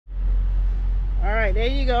right, there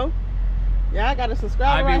you go. Yeah, I got a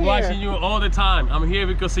subscriber right here. I've been watching you all the time. I'm here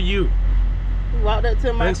because of you. You walked up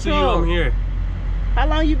to my Thanks to you, I'm here. How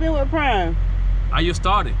long you been with Prime? I just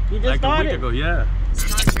started. You just like started? a week ago, yeah.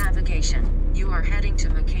 Start navigation. You are heading to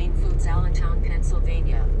McCain Foods, Allentown,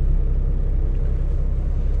 Pennsylvania.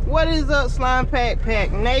 What is up, Slime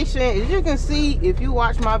Pack Nation? As you can see, if you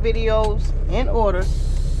watch my videos in order,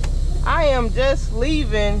 I am just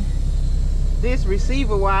leaving this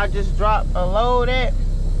receiver where I just dropped a load at,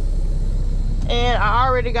 and I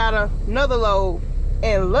already got another load,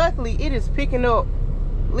 and luckily it is picking up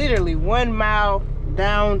literally 1 mile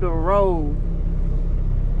down the road,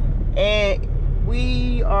 and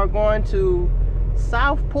we are going to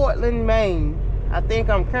South Portland, Maine. I think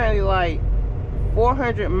I'm currently like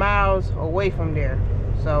 400 miles away from there,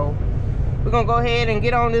 so we're gonna go ahead and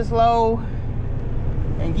get on this load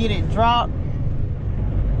and get it dropped.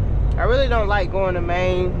 I really don't like going to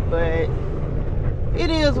Maine, but it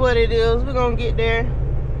is what it is. We're gonna get there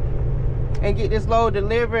and get this load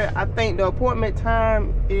delivered. I think the appointment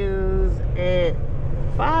time is at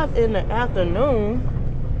 5 in the afternoon.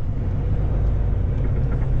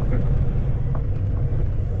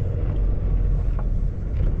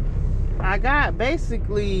 I got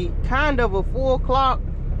basically kind of a full clock,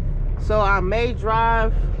 so I may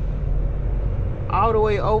drive all the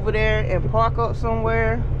way over there and park up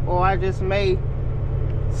somewhere, or I just may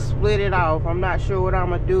split it off. I'm not sure what I'm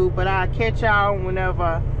gonna do, but I'll catch y'all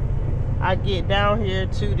whenever I get down here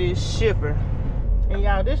to this shipper. And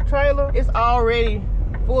y'all, this trailer is already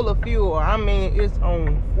full of fuel. I mean, it's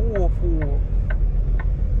on full.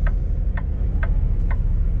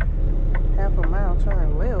 Half a mile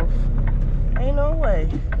turn left. Ain't no way.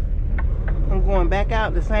 I'm going back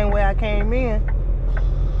out the same way I came in.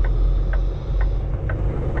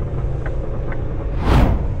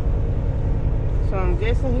 So I'm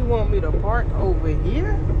guessing he want me to park over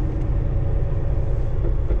here.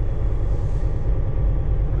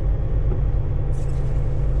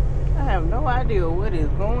 I have no idea what is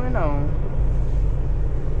going on.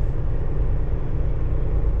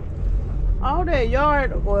 All that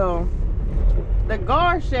yard, well, the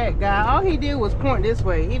guard shack guy, all he did was point this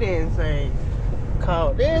way. He didn't say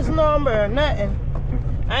call this number or nothing.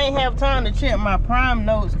 I ain't have time to check my Prime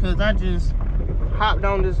notes because I just hopped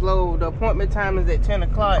on this load. The appointment time is at 10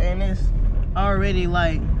 o'clock and it's already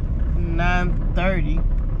like 9:30.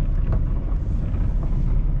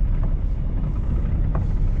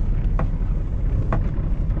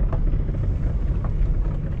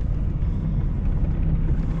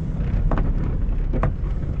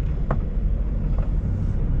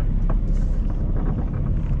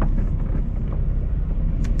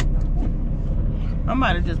 I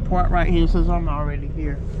might have just parked right here since I'm already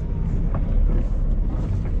here.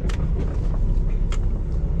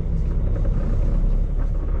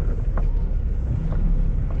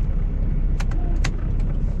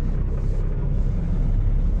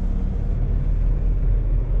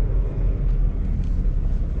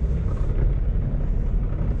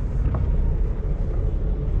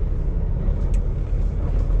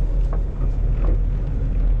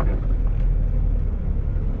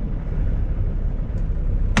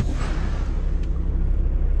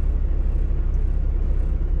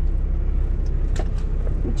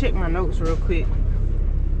 Check my notes real quick,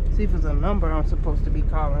 see if it's a number I'm supposed to be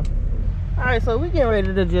calling. All right, so we getting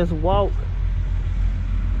ready to just walk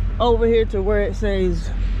over here to where it says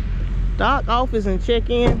dock office and check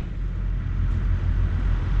in.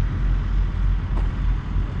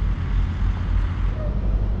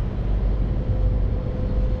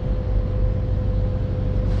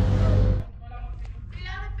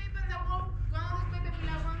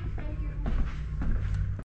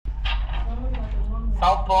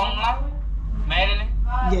 South Portland, Maryland.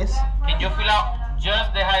 Yes. Can you fill out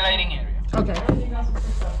just the highlighting area? Okay.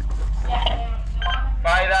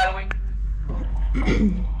 $5.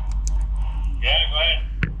 Yeah, go ahead.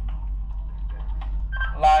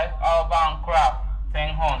 Live outbound craft,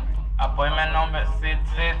 1000. Appointment number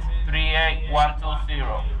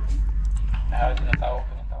 6638120. Déjame ver si no está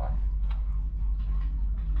open esta vaina.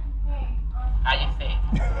 Ahí sí.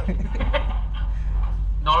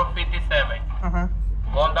 Door 57.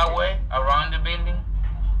 Go that way, around the building.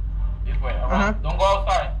 This way, around. Don't go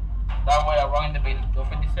outside. That way, around the building. Door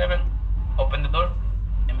 57. Open the door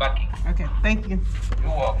and back in. Okay, thank you. You're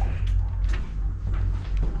welcome.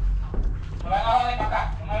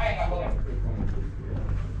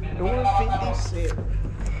 Door 57.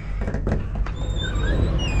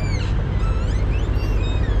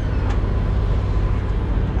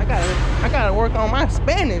 I gotta work on my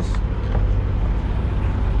Spanish.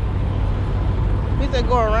 He said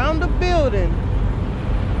go around the building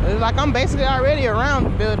It's like I'm basically already around the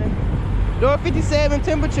building. Door 57,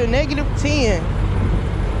 temperature -10.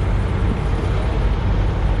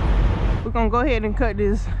 We're gonna go ahead and cut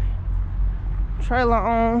this trailer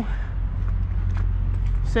on,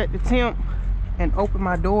 set the temp, and open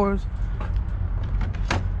my doors.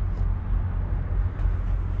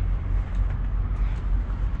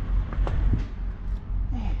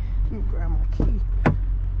 Let me grab my key.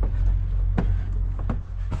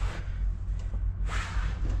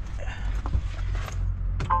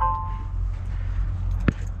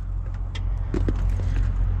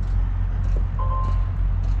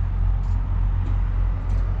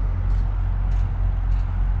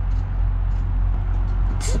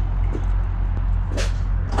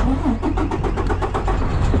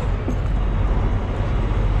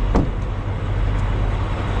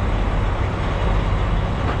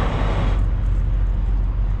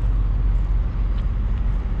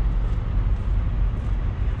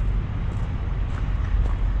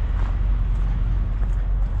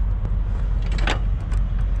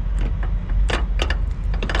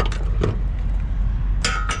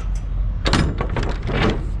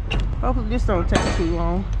 Hopefully this don't take too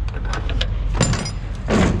long.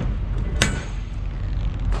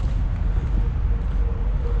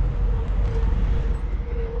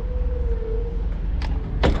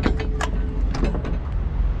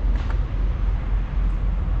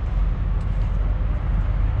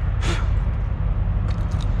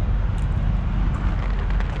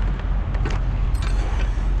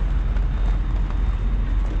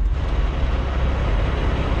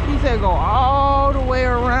 He said go all the way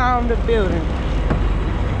around the building.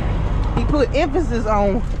 He put emphasis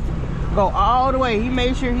on go all the way. He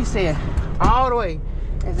made sure he said all the way,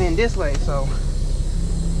 as in this way. So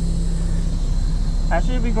I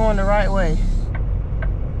should be going the right way.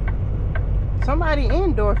 Somebody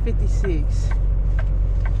in door 56.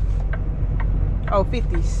 Oh,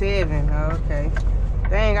 57. Oh, okay.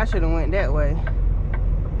 Dang, I should have went that way.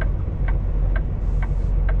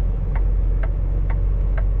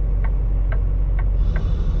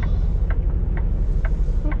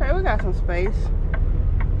 Okay, we got some space.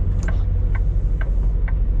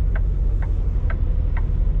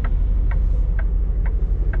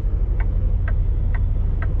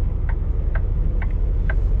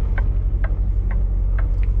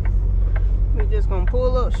 We just gonna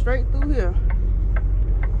pull up straight through here.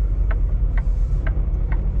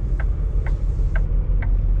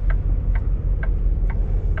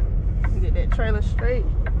 Get that trailer straight.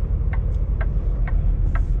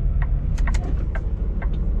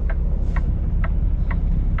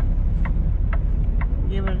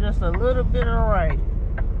 Give it just a little bit of right.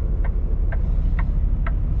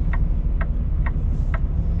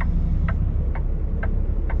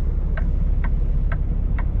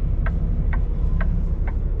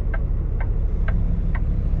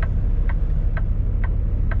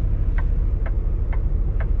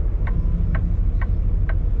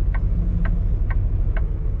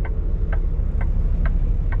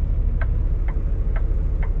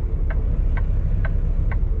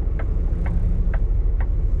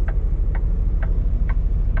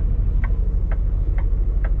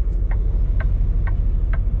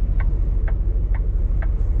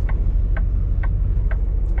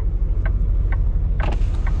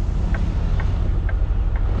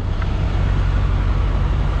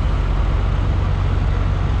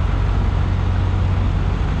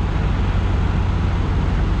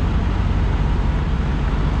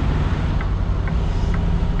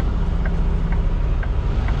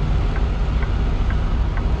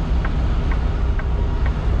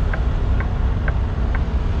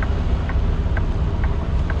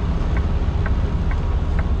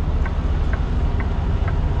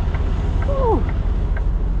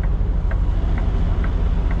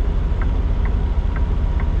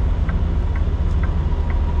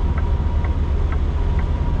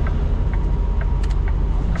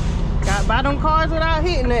 Buy them cars without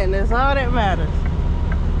hitting it, and that's all that matters.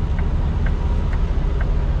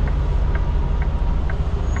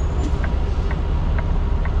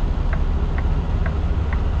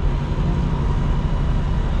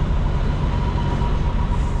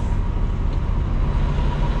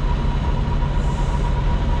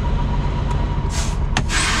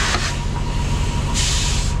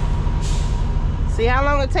 See how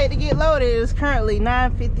long it take to get loaded? It's currently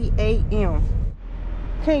 9:50 a.m.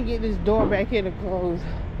 Can't get this door back here to close.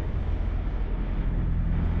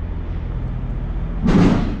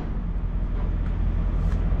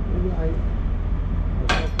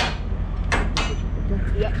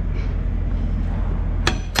 Yeah.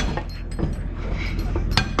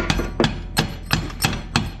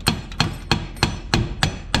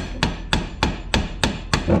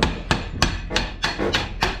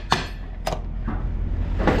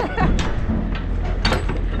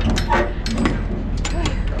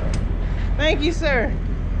 Thank you, sir.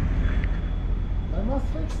 I must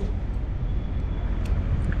fix it.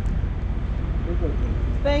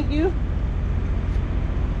 Thank you.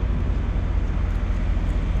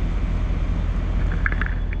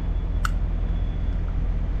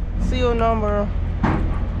 Seal number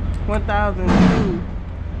 1002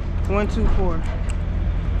 124.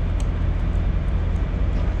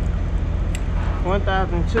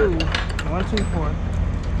 1002 124.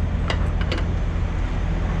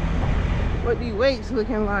 What these weights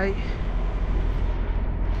looking like?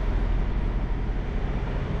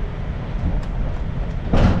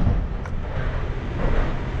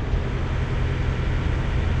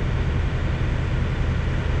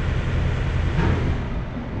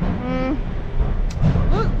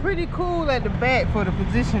 Pretty cool at the back for the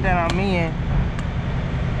position that I'm in.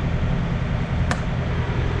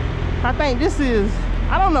 I think this is,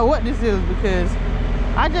 I don't know what this is because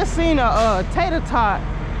I just seen a tater tot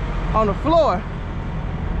on the floor.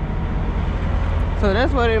 So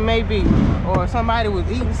that's what it may be. Or somebody was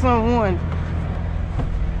eating someone.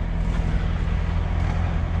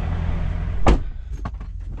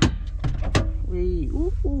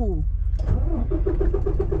 Ooh.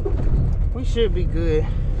 We should be good.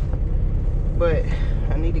 But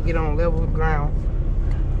I need to get on level ground.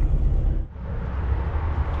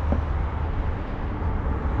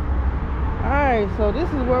 Alright, so this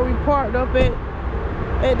is where we parked up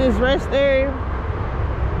at this rest area.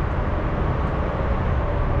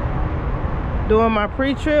 Doing my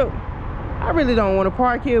pre-trip. I really don't want to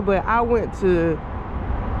park here, but I went to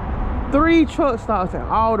 3 truck stops and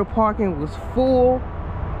all the parking was full.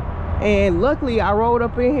 And luckily I rode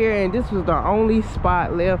up in here and this was the only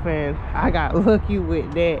spot left and I got lucky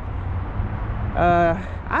with that.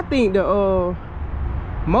 I think the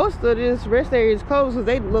most of this rest area is closed because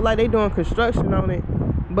they look like they doing construction on it.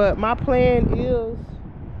 But my plan is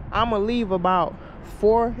I'm gonna leave about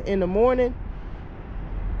 4 in the morning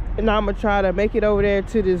and I'm gonna try to make it over there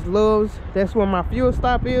to this Love's. That's where my fuel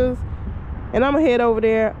stop is. And I'm gonna head over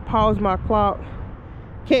there, pause my clock,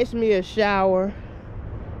 catch me a shower,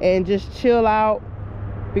 and just chill out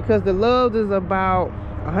because the Love's is about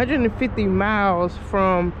 150 miles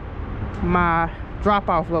from my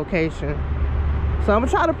drop-off location. So I'm gonna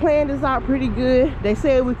try to plan this out pretty good. They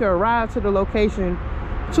said we could arrive to the location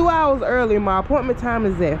 2 hours early. My appointment time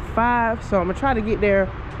is at 5, so I'm gonna try to get there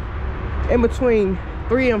in between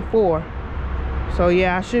 3 and 4. So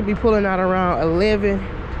yeah, I should be pulling out around 11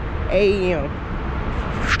 a.m.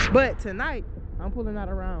 But tonight I'm pulling out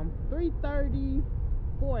around 3:30,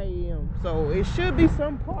 4 a.m. So it should be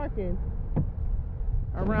some parking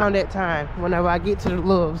around that time whenever I get to the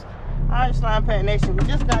Love's. All right, Slime Pack Nation, we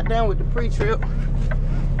just got done with the pre-trip,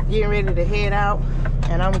 getting ready to head out,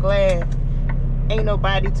 and I'm glad ain't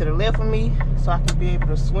nobody to the left of me, so I can be able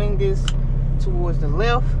to swing this towards the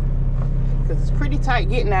left because it's pretty tight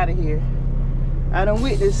getting out of here. I done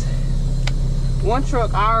witnessed one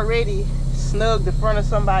truck already snugged the front of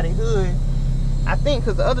somebody's hood. I think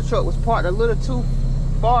because the other truck was parked a little too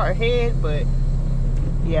far ahead, but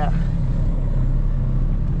yeah.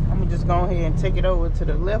 I'm gonna just go ahead and take it over to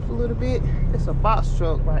the left a little bit. It's a box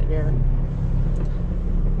truck right there.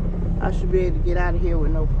 I should be able to get out of here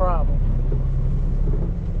with no problem.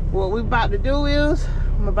 What we about to do is,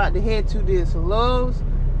 I'm about to head to this Love's.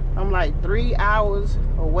 I'm like 3 hours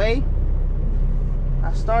away.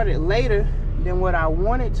 I started later than what I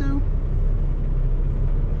wanted to,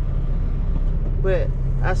 but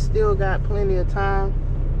I still got plenty of time.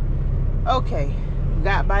 Okay,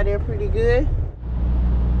 got by there pretty good.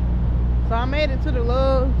 So I made it to the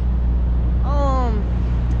Love's.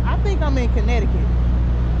 I think I'm in Connecticut.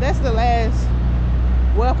 That's the last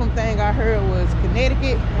welcome thing I heard was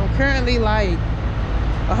Connecticut. I'm currently like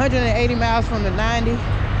 180 miles from the 90.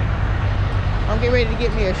 I'm getting ready to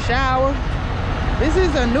get me a shower. This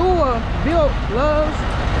is a newer built Love's.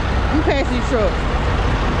 You pass these trucks.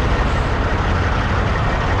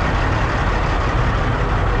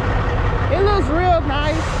 It looks real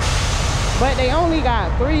nice, but they only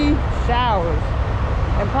got 3 showers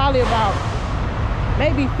and probably about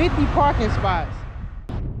maybe 50 parking spots.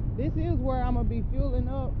 This is where I'm gonna be fueling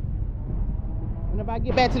up. And if I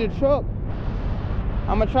get back to the truck,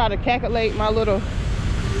 I'm gonna try to calculate my little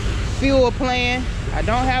fuel plan. I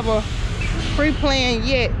don't have a pre-plan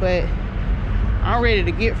yet, but I'm ready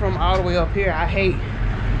to get from all the way up here. I hate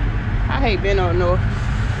being up north.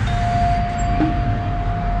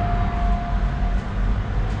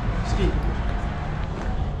 Excuse me.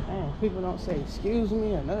 Man, people don't say excuse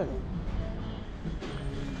me or nothing.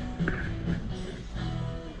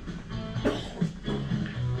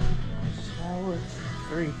 Shower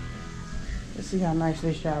 3. Let's see how nice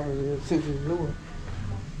this shower is since it's newer.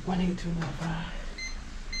 182.95.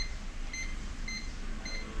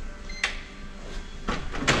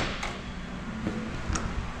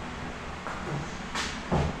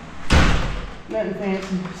 Nothing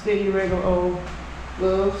fancy, still your regular old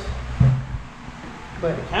gloves.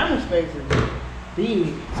 But the counter space is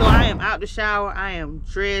big. So I am out the shower, I am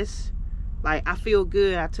dressed. Like, I feel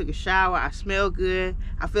good, I took a shower, I smell good,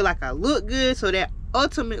 I feel like I look good, so that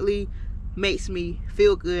ultimately makes me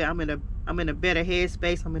feel good. I'm in a better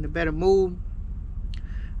headspace, I'm in a better mood.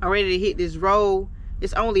 I'm ready to hit this road.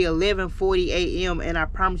 It's only 11:40 a.m. and I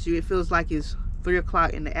promise you it feels like it's 3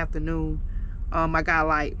 o'clock in the afternoon. I got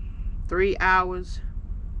like 3 hours,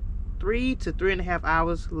 3 to 3.5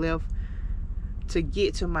 hours left to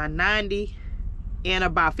get to my 90. In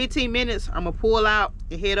about 15 minutes, I'm gonna pull out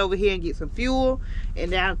and head over here and get some fuel.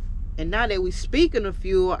 And now that we speaking of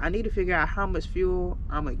fuel, I need to figure out how much fuel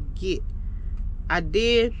I'm gonna get. I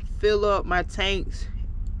did fill up my tanks,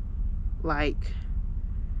 like,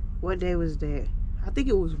 what day was that? I think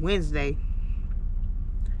it was Wednesday.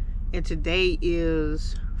 And today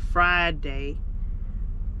is Friday.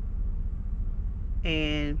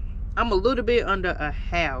 And I'm a little bit under a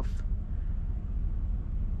half.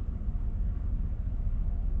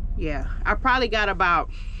 Yeah, I probably got about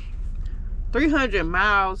 300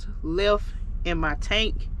 miles left in my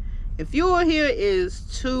tank. And fuel here is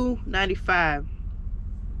 $2.95.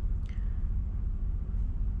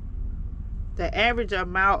 The average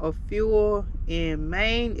amount of fuel in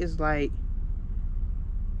Maine is like,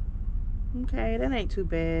 okay, that ain't too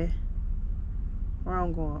bad. Where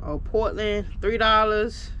I'm going? Oh, Portland,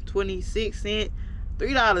 $3.26,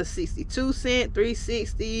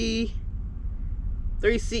 $3.62,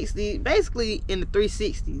 $3.60, basically in the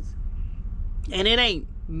 360s. And it ain't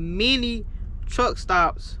many truck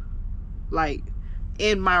stops like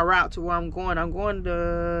in my route to where I'm going. I'm going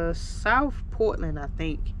to South Portland, I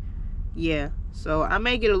think. Yeah, so I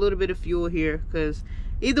may get a little bit of fuel here, because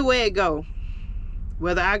either way it go,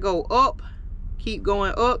 whether I go up, keep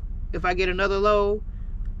going up, if I get another load,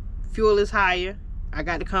 fuel is higher. I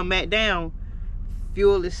got to come back down,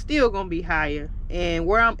 fuel is still gonna be higher. And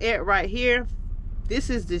where I'm at right here, this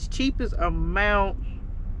is the cheapest amount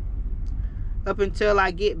up until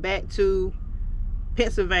I get back to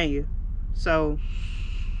Pennsylvania. So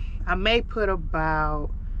I may put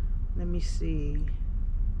about, let me see,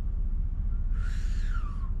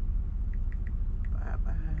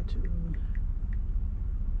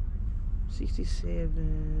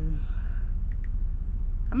 67.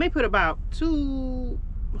 I may put about 2.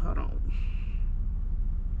 Hold on.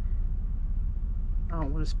 I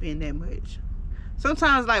don't want to spend that much.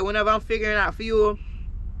 Sometimes, like, whenever I'm figuring out fuel,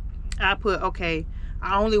 I put, okay,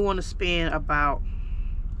 I only want to spend about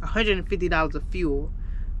 $150 of fuel.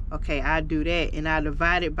 Okay, I do that, and I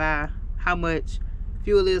divide it by how much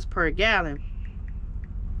fuel is per gallon.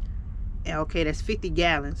 And okay, that's 50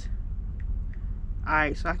 gallons. All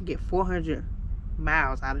right, so I can get 400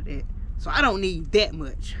 miles out of that. So I don't need that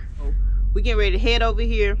much. So we getting ready to head over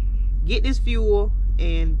here, get this fuel,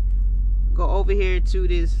 and go over here to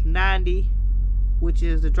this 90, which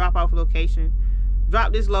is the drop-off location.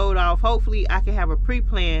 Drop this load off. Hopefully I can have a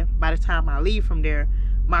pre-plan by the time I leave from there.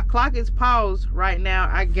 My clock is paused right now.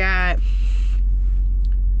 I got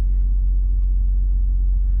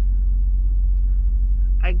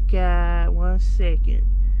one second.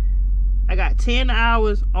 I got 10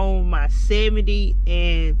 hours on my 70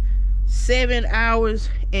 and 7 hours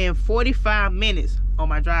and 45 minutes on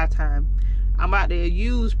my drive time. I'm about to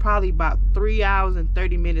use probably about 3 hours and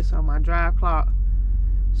 30 minutes on my drive clock.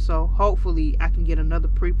 So hopefully I can get another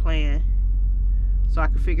pre-plan so I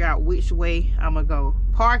can figure out which way I'm gonna go.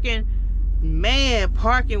 Parking, man,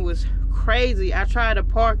 parking was crazy. I tried to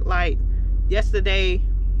park like yesterday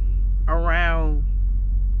around,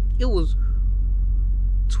 it was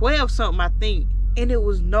 12 something I think, and it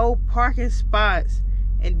was no parking spots.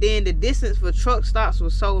 And then the distance for truck stops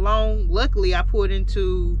was so long. Luckily I pulled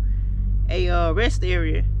into a rest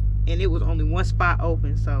area and it was only one spot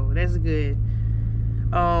open, so that's good.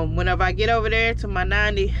 Whenever I get over there to my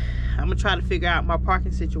 90, I'm gonna try to figure out my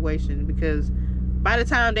parking situation, because by the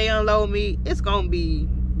time they unload me, it's gonna be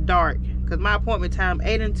dark, because my appointment time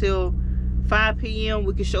 8 until 5 p.m.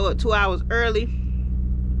 We can show up 2 hours early,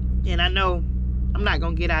 and I know I'm not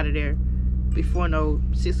gonna get out of there before no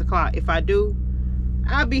 6 o'clock. If I do,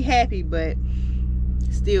 I'll be happy, but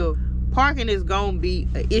still, parking is gonna be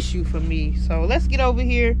an issue for me. So let's get over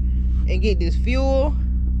here and get this fuel,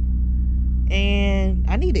 and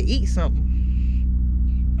I need to eat something.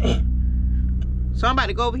 So I'm about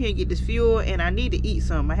to go over here and get this fuel, and I need to eat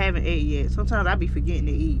something. I haven't ate yet. Sometimes I be forgetting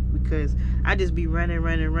to eat because I just be running.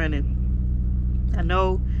 I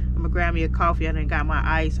know I'm gonna grab me a coffee. I done got my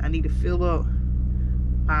ice. I need to fill up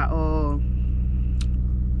my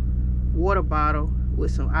water bottle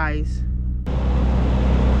with some ice. Let's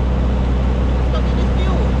go get this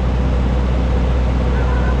fuel.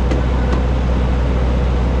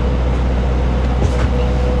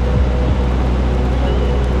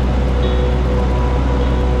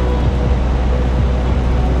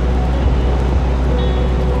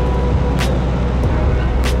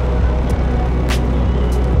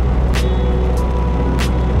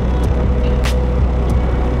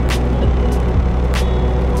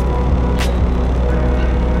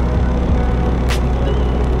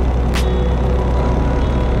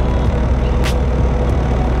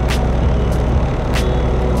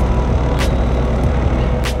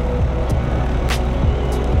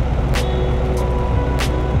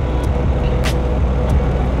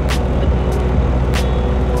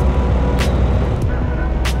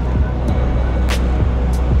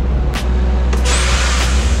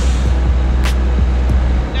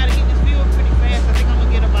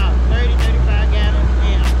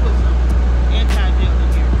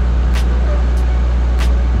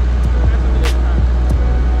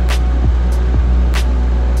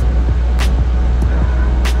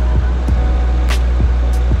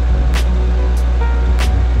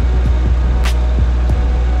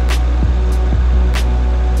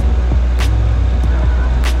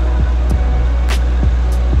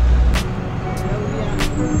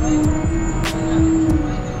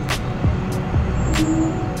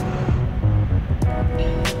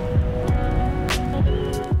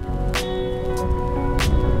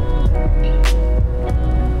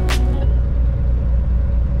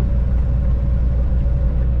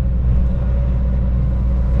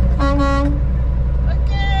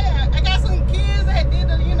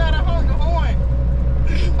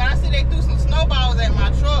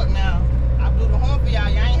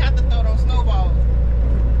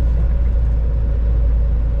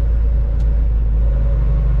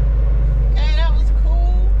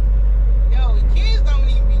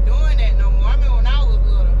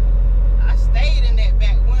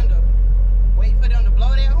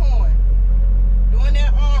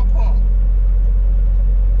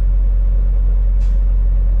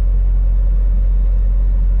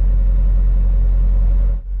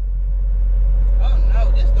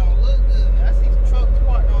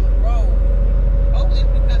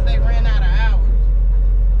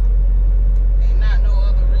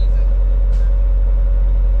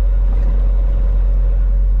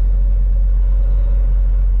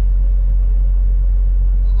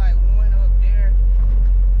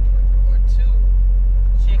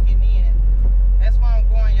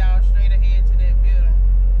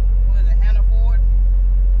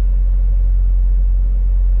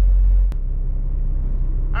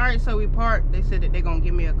 So we parked. They said that they're gonna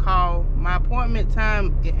give me a call. My appointment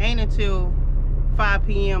time, it ain't until 5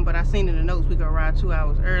 p.m. but I seen in the notes we gonna ride 2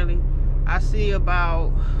 hours early. I see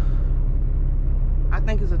about, I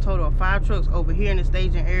think it's a total of 5 trucks over here in the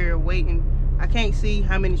staging area waiting. I can't see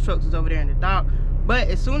how many trucks is over there in the dock, but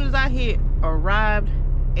as soon as I arrived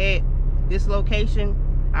at this location,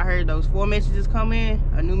 I heard those 4 messages come in.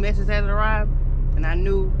 A new message has arrived, and I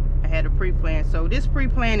knew I had a pre-plan. So this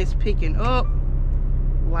pre-plan is picking up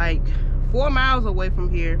like 4 miles away from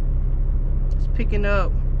here. It's picking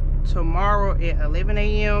up tomorrow at 11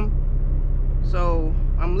 a.m. So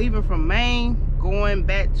I'm leaving from Maine, going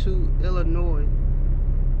back to Illinois,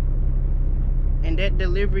 and that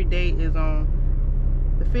delivery date is on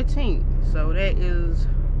the 15th. So that is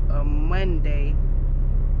a Monday.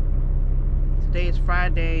 Today is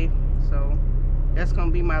Friday, so that's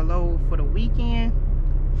gonna be my load for the weekend.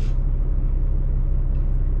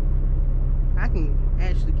 I can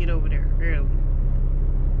actually get over there early.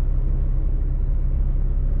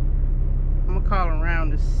 I'm gonna call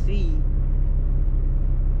around to see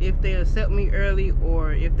if they accept me early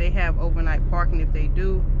or if they have overnight parking. If they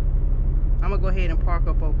do, I'm gonna go ahead and park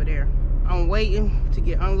up over there. I'm waiting to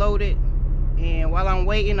get unloaded, and while I'm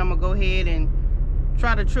waiting, I'm gonna go ahead and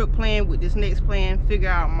try the trip plan with this next plan, figure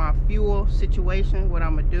out my fuel situation, what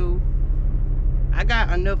I'm gonna do. I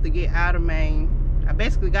got enough to get out of Maine. I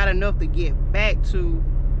basically got enough to get back to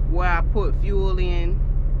where I put fuel in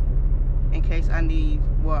case I need,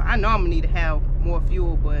 well, I know I'm gonna need to have more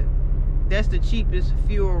fuel, but that's the cheapest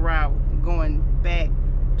fuel route going back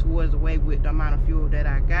towards the way with the amount of fuel that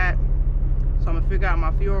I got. So I'm gonna figure out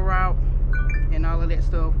my fuel route and all of that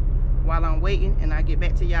stuff while I'm waiting, and I get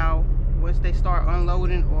back to y'all once they start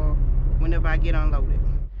unloading or whenever I get unloaded.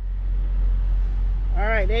 All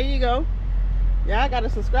right, there you go. Yeah, I got a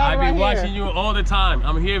subscriber I've been right watching here. you all the time.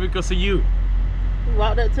 I'm here because of you. You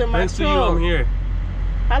walked up to my Thanks to you, truck. I'm here.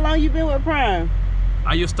 How long you been with Prime?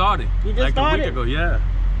 I just started. You just like started? a week ago, yeah.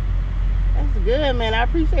 That's good, man. I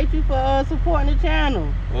appreciate you for supporting the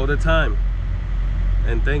channel. All the time.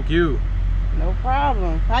 And thank you. No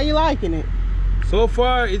problem. How you liking it? So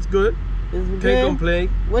far, it's good. It's good. Can't complain.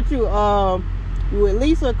 What you with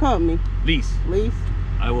lease or company? Lease. Lease.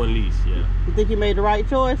 I want lease, yeah. You think you made the right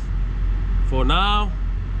choice? For now,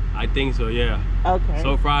 I think so, yeah. Okay.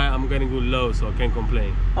 So far, I'm getting good low, so I can't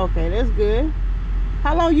complain. Okay, that's good.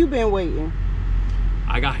 How long you been waiting?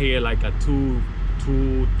 I got here like at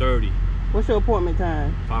 2:30. What's your appointment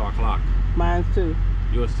time? 5 o'clock. Mine's too.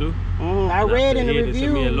 Yours too? I read in the They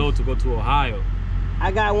sent me a load reviews. to go to Ohio.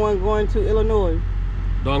 I got one going to Illinois.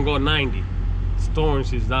 Don't go 90.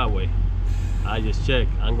 Storms is that way. I just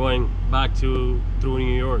checked. I'm going back through New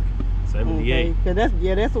York. 78. Okay, cause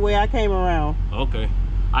that's the way I came around. Okay.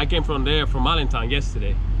 I came from there, from Allentown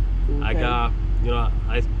yesterday. I Okay. got,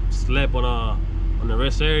 I slept on the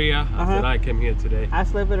rest area. After that, I came here today. I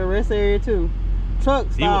slept at a rest area too. Truck It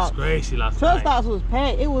was stops. crazy last Truck night. stops was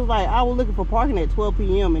packed. It was like I was looking for parking at 12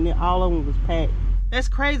 p.m. and then all of them was packed. That's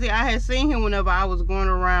crazy. I had seen him whenever I was going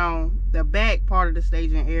around the back part of the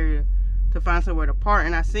staging area to find somewhere to park,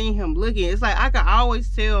 and I seen him looking. It's like I could always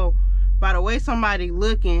tell by the way somebody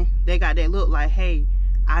looking, they got that look like, hey,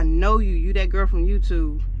 I know you. You that girl from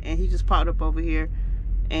YouTube. And he just popped up over here.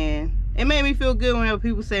 And it made me feel good whenever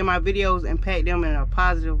people say my videos impact them in a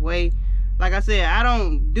positive way. Like I said, I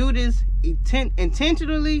don't do this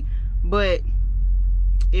intentionally, but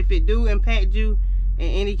if it do impact you in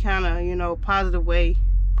any kind of, positive way,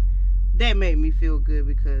 that made me feel good,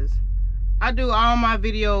 because I do all my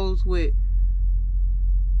videos with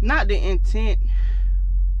not the intent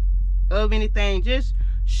of anything, just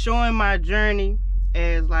showing my journey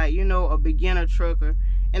as like, a beginner trucker.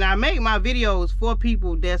 And I make my videos for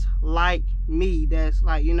people that's like me, that's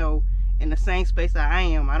like, in the same space that I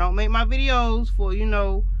am. I don't make my videos for,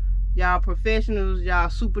 y'all professionals, y'all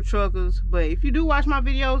super truckers. But if you do watch my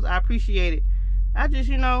videos, I appreciate it. I just,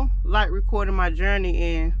 like recording my journey,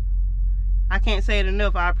 and I can't say it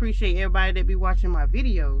enough. I appreciate everybody that be watching my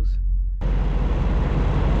videos.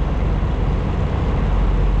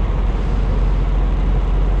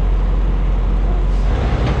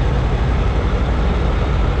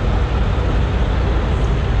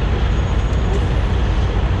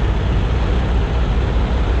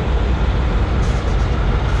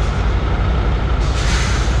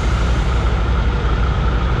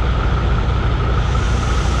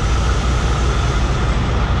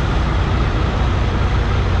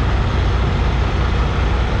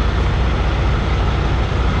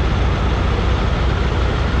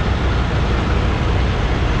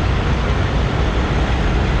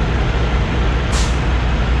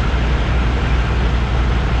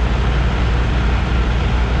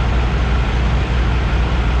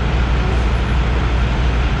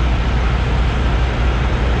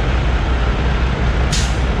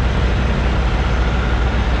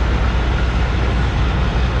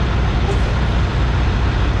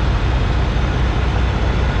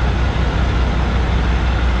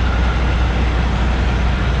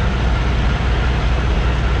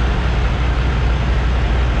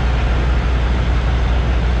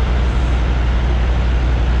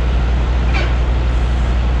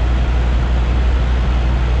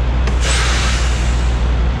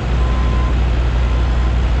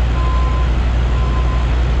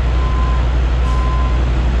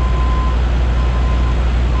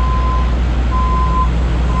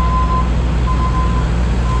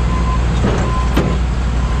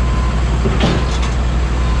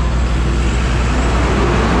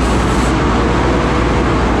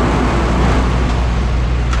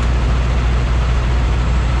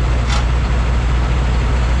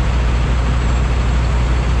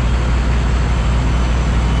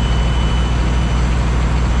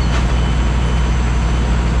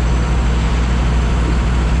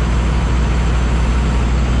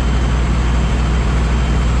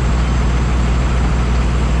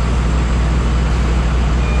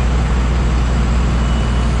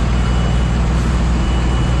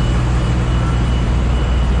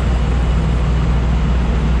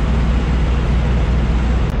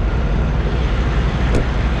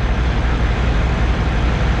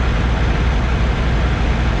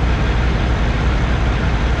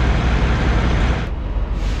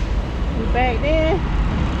 Back then,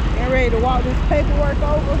 and ready to walk this paperwork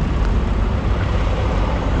over.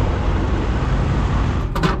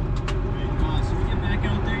 So we get back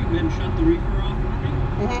out there, you go ahead and shut the reefer off for me.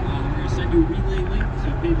 We're going to send you a relay link, so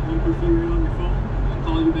you pay the local fee right on your phone.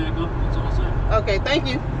 fill you back up. It's all set. Okay, thank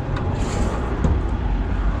you.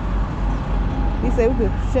 He said we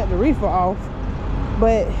could shut the reefer off,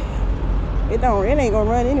 but it ain't gonna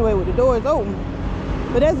run anyway with the doors open.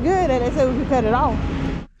 But that's good that they said we could cut it off.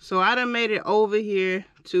 So I done made it over here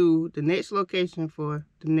to the next location for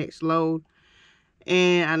the next load.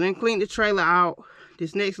 And I done cleaned the trailer out.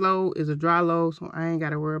 This next load is a dry load, so I ain't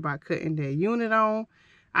gotta worry about cutting that unit on.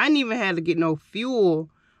 I didn't even have to get no fuel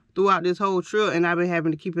throughout this whole trip, and I've been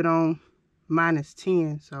having to keep it on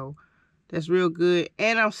 -10, so that's real good.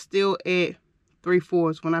 And I'm still at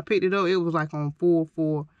 3/4. When I picked it up, it was like on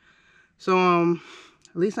 4/4. So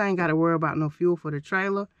at least I ain't gotta worry about no fuel for the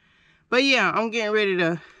trailer. But yeah, I'm getting ready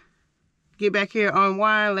to get back here,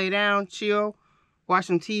 unwind, lay down, chill, watch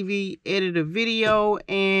some TV, edit a video,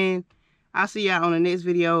 and I'll see y'all on the next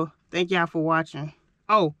video. Thank y'all for watching.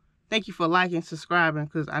 Oh, thank you for liking, subscribing,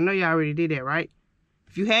 because I know y'all already did that, right?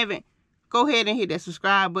 If you haven't, go ahead and hit that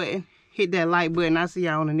subscribe button, hit that like button. I'll see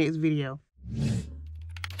y'all on the next video.